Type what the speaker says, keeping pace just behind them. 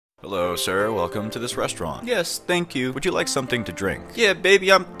Hello, sir. Welcome to this restaurant. Yes, thank you. Would you like something to drink? Yeah,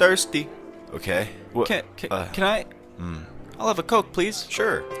 baby, I'm thirsty. Okay. What? Can I? I'll have a Coke, please.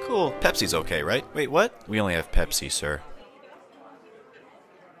 Sure. Cool. Pepsi's okay, right? Wait, what? We only have Pepsi, sir.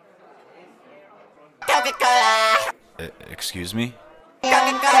 Coca-Cola! Excuse me?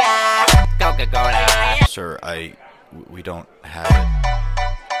 Coca-Cola! Coca-Cola! Sir, we don't have it.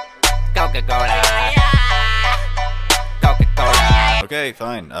 Coca-Cola! Coca-Cola! Okay,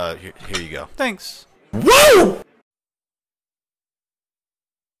 fine. Here you go. Thanks. Woo!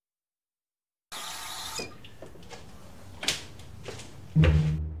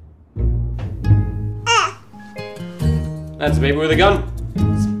 That's a baby with a gun.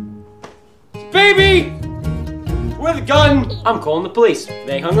 Baby! With a gun! I'm calling the police.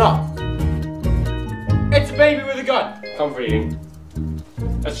 They hung up. It's a baby with a gun. Comforting.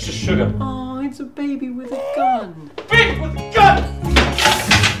 That's just sugar. Oh, it's a baby with a gun. Baby with a gun!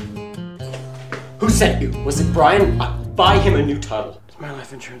 Who sent you? Was it Brian? I'll buy him a new title. Does my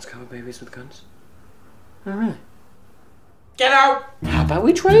life insurance cover babies with guns? Oh, really? Get out! How about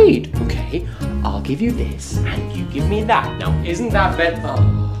we trade? Okay, I'll give you this, and you give me that. Now, isn't that better?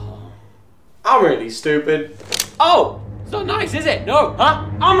 Oh, I'm really stupid. Oh, it's not nice, is it? No, huh?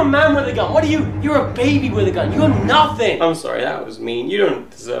 I'm a man with a gun. What are you? You're a baby with a gun. You're nothing. I'm sorry, that was mean. You don't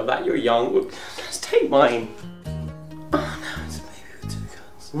deserve that. You're young. Look, just take mine. Oh, no, it's a baby with 2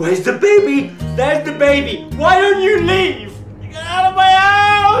 guns. Where's the baby? There's the baby. Why don't you leave? Get out of my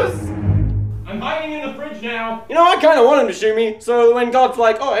house! I'm hiding in the fridge now. You know, I kind of want him to shoot me, so when God's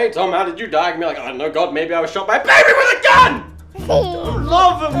like, oh, hey, Tom, how did you die? I can be like, I don't know, God, maybe I was shot by a baby with a gun! Don't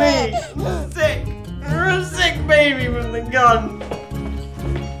laugh at me. I'm sick. You're a sick baby with a gun.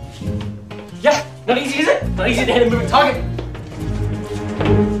 Yeah, not easy, is it? Not easy to hit a moving target.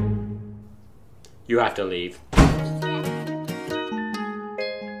 You have to leave.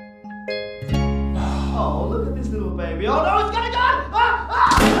 Oh, look at this little baby. Oh, no, it's got a gun!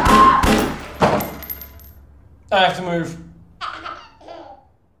 I have to move.